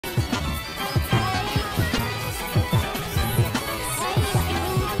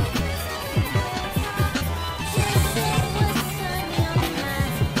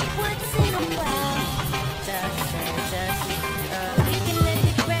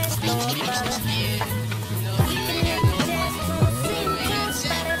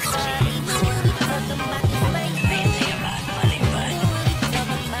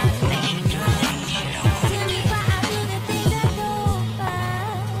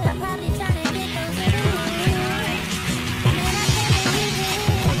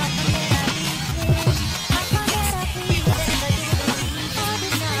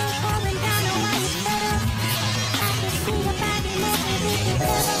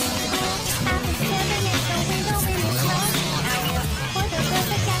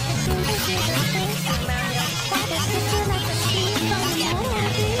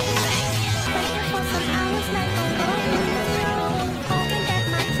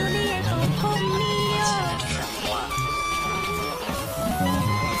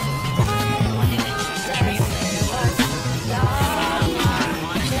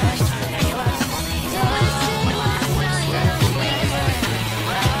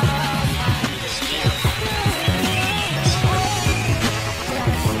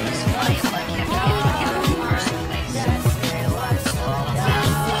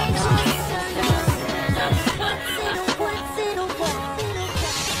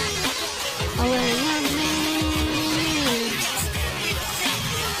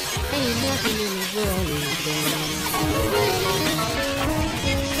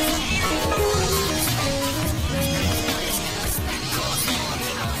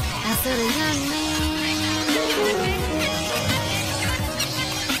said a young man,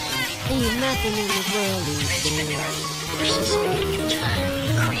 ain't nothing in the world these days.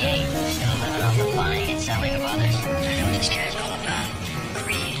 Create, still living off the buying and selling of others. I know this guy's all about.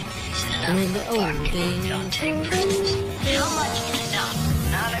 Greed, is enough? Don't take prisoners. How much is enough?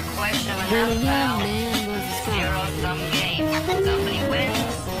 Not a question of enough, pal. Zero-sum game. Somebody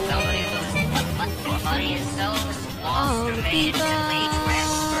wins, somebody loses. Money is seldom lost or made into lead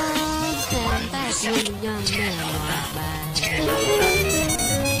transfers. One perception. This guy's all about. This guy's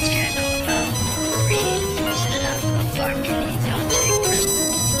all about. Greed, is enough? Bargaining, don't take prisoners.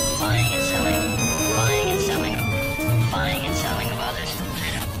 Buying and selling. Buying and selling. Buying and selling of others.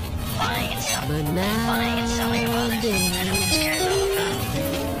 Buying and selling. But now Buying and selling of others. I know what this guy's all about.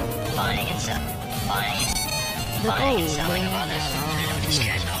 Buying and selling. Buying and selling of others. I know what this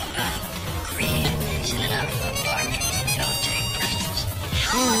guy's all about. Greed isn't enough. Bargaining, don't take prisoners.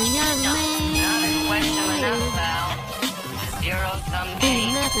 How much is enough? Not a question of enough, pal. Zero-sum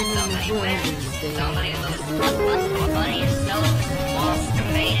game. Somebody loses. Money is seldom lost or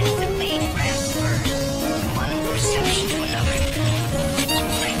made into lead transfers. One perception to another.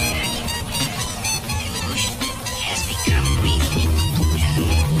 Like that. Illusion has become real. And the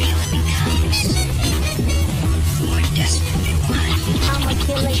more real it becomes, the more desperate they want it. I'm a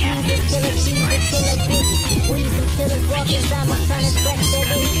killer, killer, weeds and killers walking down my son and scratch their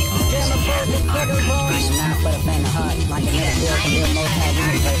knees. Germophobic, killer boy. I am not for the faint of heart. My genetic will can build more tag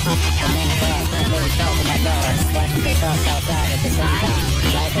universe. The man of God can't really talk to my dog. Watching the thoughts outside at the same time.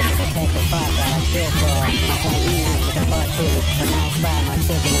 Life is a protected spot that I feel for. My son Enoch is a part two. When I inspire my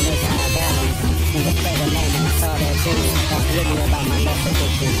children to make high balance. In the play the name and I saw that too. That's really about my lust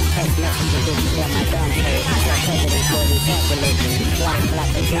addiction. Text messages to tell my dumb head. I'm president for these half religion.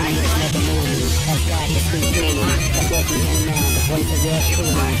 Black the giants never move me. As God to speak through me. The working in man, the voice of yours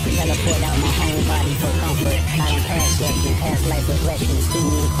truly. Teleport out my whole body for comfort. I am past judgment, past life regressions. Do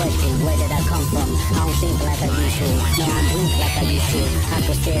me in question, where did I come from? I don't think like I used to. No, I'm weak like I used to. I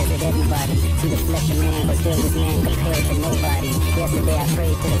go stares at everybody. See the flesh of man, but still this man compared to nobody. Yesterday I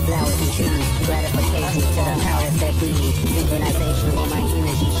prayed to the flowers and trees. Gratification to the powers that be. Synchronization on my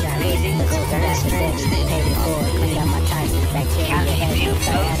energy shot. The ghost of apathetic. Paid it for, cleaned out my toxins. Bacteria has no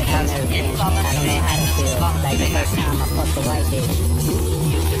sciatic on everything. I don't know how to feel. Like the first time I fucked a white bitch.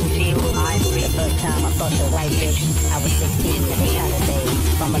 The first time I fucked a white bitch, I was 16 at the holiday.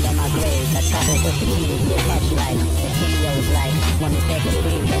 Fumbled on my grave, I tried to whip the key to get happy like. The Kenyo's like, when it's dead to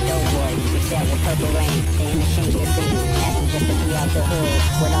scream, that dope boy. We sat with purple rain, the interchange the scene. Happy just to be out the hood,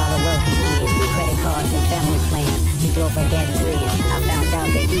 with all the work he did. Credit cards and family plans, he drove her daddy's rig. I found out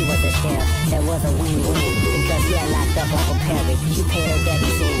that he was a sheriff, that was a win-win. Because he had locked up Uncle Perry, she paid her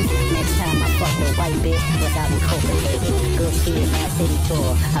daddy's sins. Next time I fucked a white bitch, was out in Copenhagen. Good kid, Mad City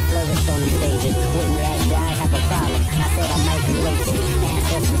tour, I flourished on the stages. When you asked me I have a problem, I said I might be racist.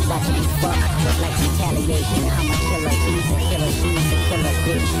 Ancestors watching me fuck, was like retaliation. I'm a killer, he's a killer, she's a killer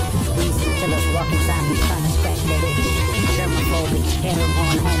bitch. Weeds and killers walking zombies trying to scratch their itch. Germophobic,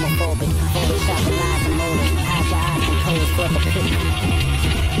 heteroborn, homophobic. Photoshopping lies and motives, hide your eyes and pose for the pick.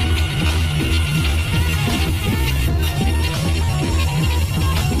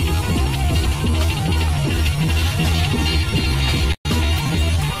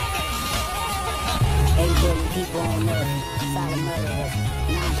 People on earth, silent murderers,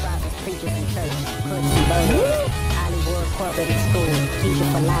 non-profits, preachers in church, crooks and burglars, Hollywood corporate and school,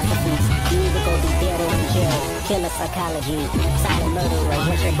 teaching philosophies, music go be dead or in jail, killer psychology, silent murderers,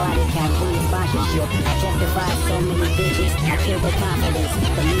 what's your body count, who your sponsorship, I justified so many bitches, I killed the confidence,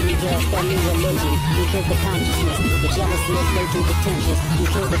 the media stole me religion, you killed the consciousness, the jealousy is way too pretentious, you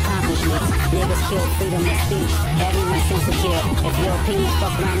killed accomplishments, niggas killed freedom of speech, everyone's sensitive, if your opinion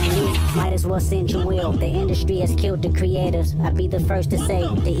fuck around and me, might as well send your will, the industry has killed the creators. I'd be the first to say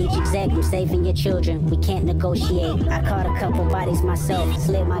to each exec, I'm saving your children. We can't negotiate. I caught a couple bodies myself,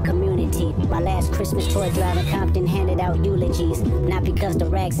 slid my community. My last Christmas toy drive in Compton handed out eulogies. Not because the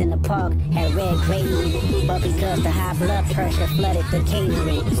racks in the park had red gravy, but because the high blood pressure flooded the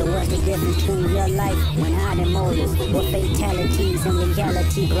catering. So what's the difference between your life when hiding motives? What fatalities in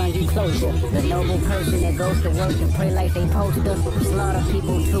reality bring you closure? The noble person that goes to work and pray like they poster, slaughter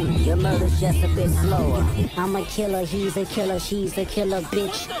people too. Your murder's just a bit slower. I'm a killer, he's a killer, she's a killer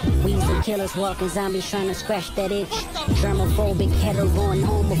bitch. We's the killers walking zombies trying to scratch that itch. Germophobic, heteroborn,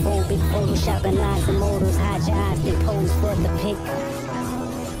 homophobic, photoshopping lies and motives. Hide your eyes, they pose for the pic.